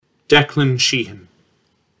Declan Sheehan,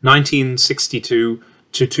 1962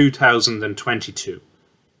 to 2022.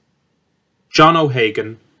 John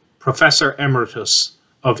O'Hagan, Professor Emeritus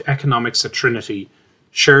of Economics at Trinity,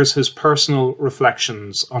 shares his personal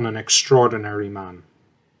reflections on an extraordinary man.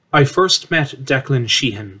 I first met Declan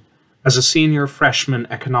Sheehan as a senior freshman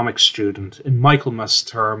economics student in Michaelmas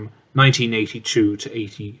term 1982 to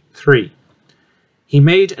 83. He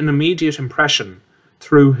made an immediate impression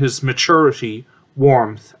through his maturity,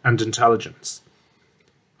 warmth, and intelligence.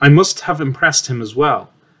 I must have impressed him as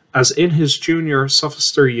well, as in his junior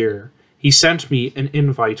sophomore year, he sent me an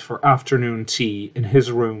invite for afternoon tea in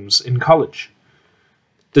his rooms in college.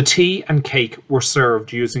 The tea and cake were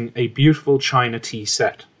served using a beautiful china tea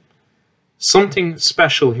set. Something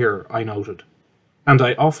special here, I noted, and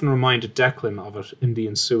I often reminded Declan of it in the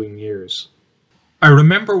ensuing years. I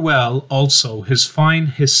remember well also his fine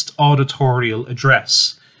hissed auditorial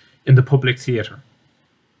address in the public theatre.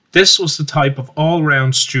 This was the type of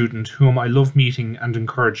all-round student whom I love meeting and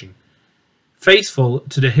encouraging. Faithful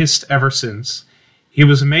to the HIST ever since, he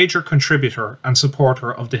was a major contributor and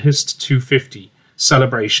supporter of the HIST 250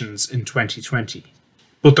 celebrations in 2020.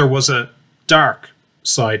 But there was a dark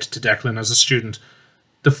side to Declan as a student.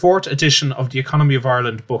 The fourth edition of the Economy of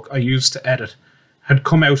Ireland book I used to edit had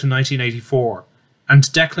come out in 1984, and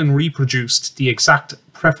Declan reproduced the exact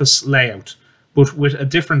preface layout, but with a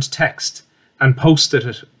different text, and posted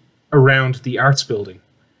it around the Arts Building.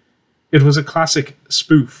 It was a classic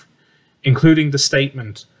spoof, including the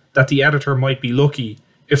statement that the editor might be lucky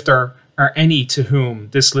if there are any to whom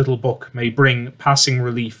this little book may bring passing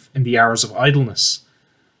relief in the hours of idleness.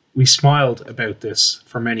 We smiled about this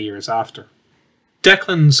for many years after.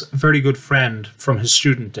 Declan's very good friend from his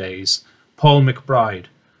student days, Paul McBride,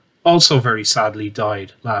 also very sadly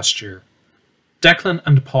died last year. Declan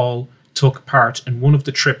and Paul took part in one of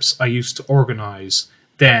the trips I used to organise,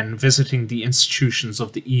 then visiting the institutions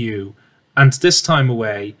of the EU, and this time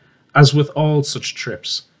away, as with all such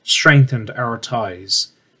trips, strengthened our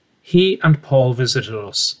ties. He and Paul visited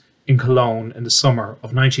us in Cologne in the summer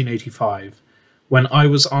of 1985, when I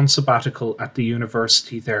was on sabbatical at the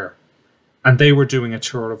university there, and they were doing a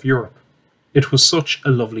tour of Europe. It was such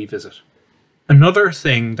a lovely visit. Another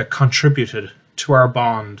thing that contributed to our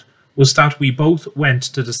bond was that we both went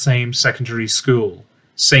to the same secondary school,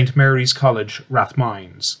 St. Mary's College,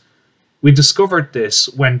 Rathmines. We discovered this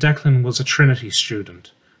when Declan was a Trinity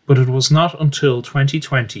student, but it was not until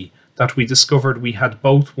 2020 that we discovered we had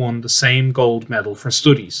both won the same gold medal for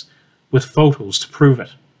studies, with photos to prove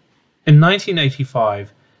it. In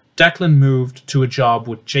 1985, Declan moved to a job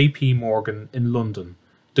with JP Morgan in London,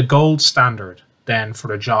 the gold standard then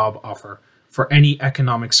for a job offer for any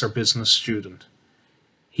economics or business student.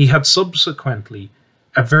 He had subsequently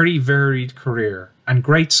a very varied career and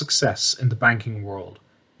great success in the banking world,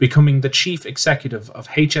 becoming the chief executive of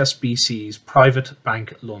HSBC's Private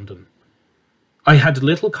Bank London. I had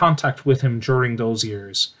little contact with him during those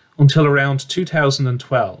years, until around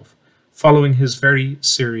 2012, following his very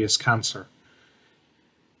serious cancer.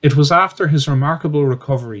 It was after his remarkable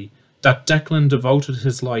recovery that Declan devoted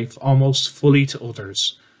his life almost fully to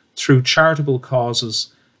others, through charitable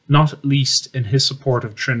causes, not least in his support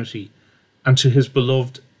of Trinity, and to his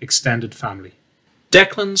beloved extended family.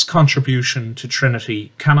 Declan's contribution to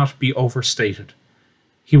Trinity cannot be overstated.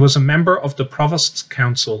 He was a member of the Provost's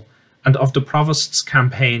Council and of the Provost's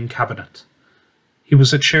Campaign Cabinet. He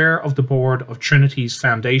was a chair of the board of Trinity's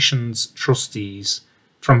Foundation's trustees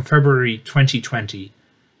from February 2020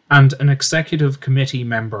 and an executive committee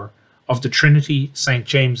member of the Trinity St.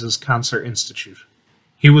 James's Cancer Institute.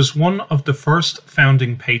 He was one of the first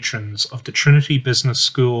founding patrons of the Trinity Business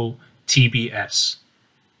School, TBS.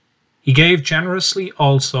 He gave generously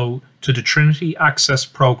also to the Trinity Access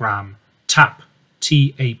Programme, TAP,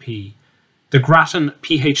 T-A-P, the Grattan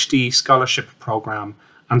PhD Scholarship Programme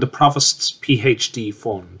and the Provost's PhD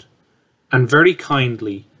Fund. And very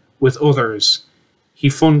kindly, with others, he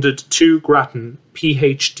funded 2 Grattan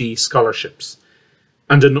PhD scholarships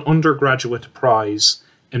and an undergraduate prize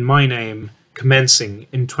in my name commencing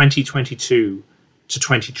in 2022 to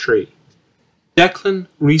 23. Declan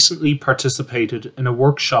recently participated in a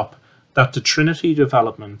workshop that the Trinity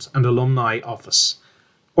Development and Alumni Office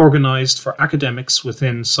organised for academics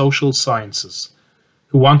within social sciences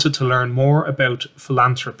who wanted to learn more about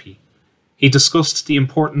philanthropy. He discussed the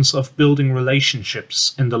importance of building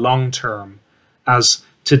relationships in the long term, as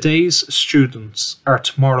today's students are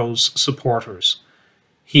tomorrow's supporters.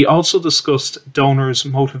 He also discussed donors'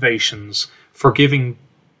 motivations for giving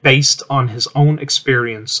based on his own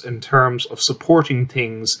experience in terms of supporting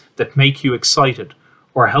things that make you excited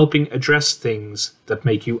or helping address things that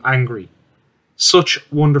make you angry. Such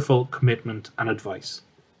wonderful commitment and advice.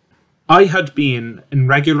 I had been in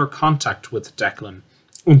regular contact with Declan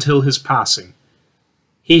until his passing.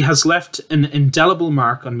 He has left an indelible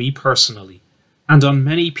mark on me personally, and on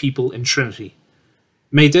many people in Trinity.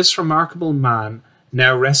 May this remarkable man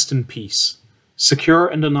now rest in peace, secure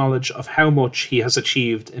in the knowledge of how much he has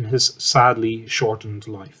achieved in his sadly shortened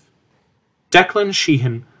life. Declan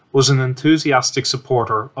Sheehan was an enthusiastic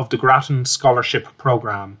supporter of the Grattan Scholarship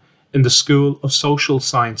Programme in the School of Social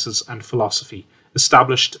Sciences and Philosophy,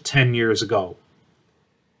 established 10 years ago.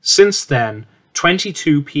 Since then,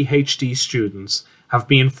 22 PhD students have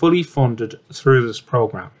been fully funded through this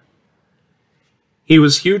programme. He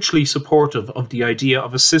was hugely supportive of the idea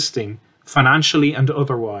of assisting, financially and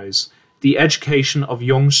otherwise, the education of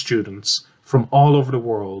young students from all over the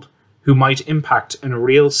world who might impact in a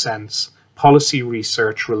real sense policy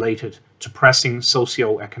research related to pressing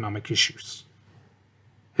socio-economic issues.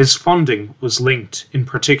 His funding was linked in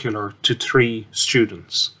particular to 3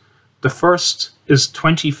 students. The first is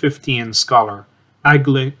 2015 scholar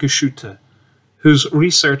Agle Geschute, whose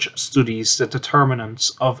research studies the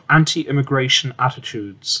determinants of anti-immigration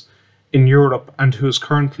attitudes in Europe and who is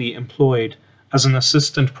currently employed as an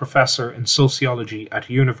assistant professor in sociology at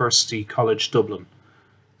University College Dublin.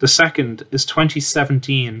 The second is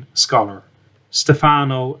 2017 scholar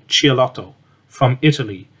Stefano Cialotto from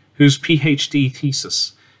Italy, whose PhD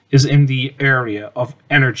thesis is in the area of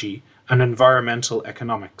energy and environmental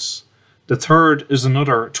economics. The third is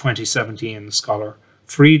another 2017 scholar,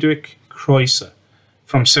 Friedrich Kreuze,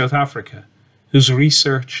 from South Africa, whose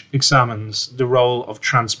research examines the role of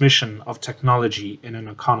transmission of technology in an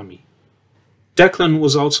economy. Declan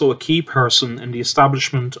was also a key person in the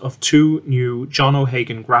establishment of 2 new John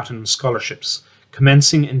O'Hagan Grattan scholarships,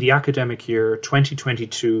 commencing in the academic year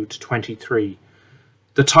 2022 to 23.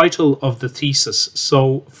 The title of the thesis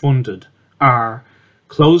so funded are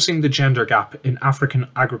Closing the Gender Gap in African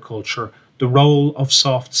Agriculture, the Role of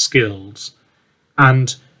Soft Skills,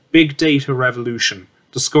 and Big Data Revolution,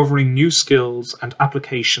 Discovering New Skills and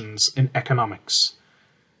Applications in Economics.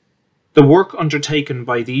 The work undertaken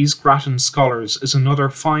by these Grattan scholars is another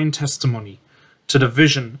fine testimony to the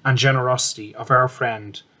vision and generosity of our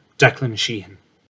friend Declan Sheehan.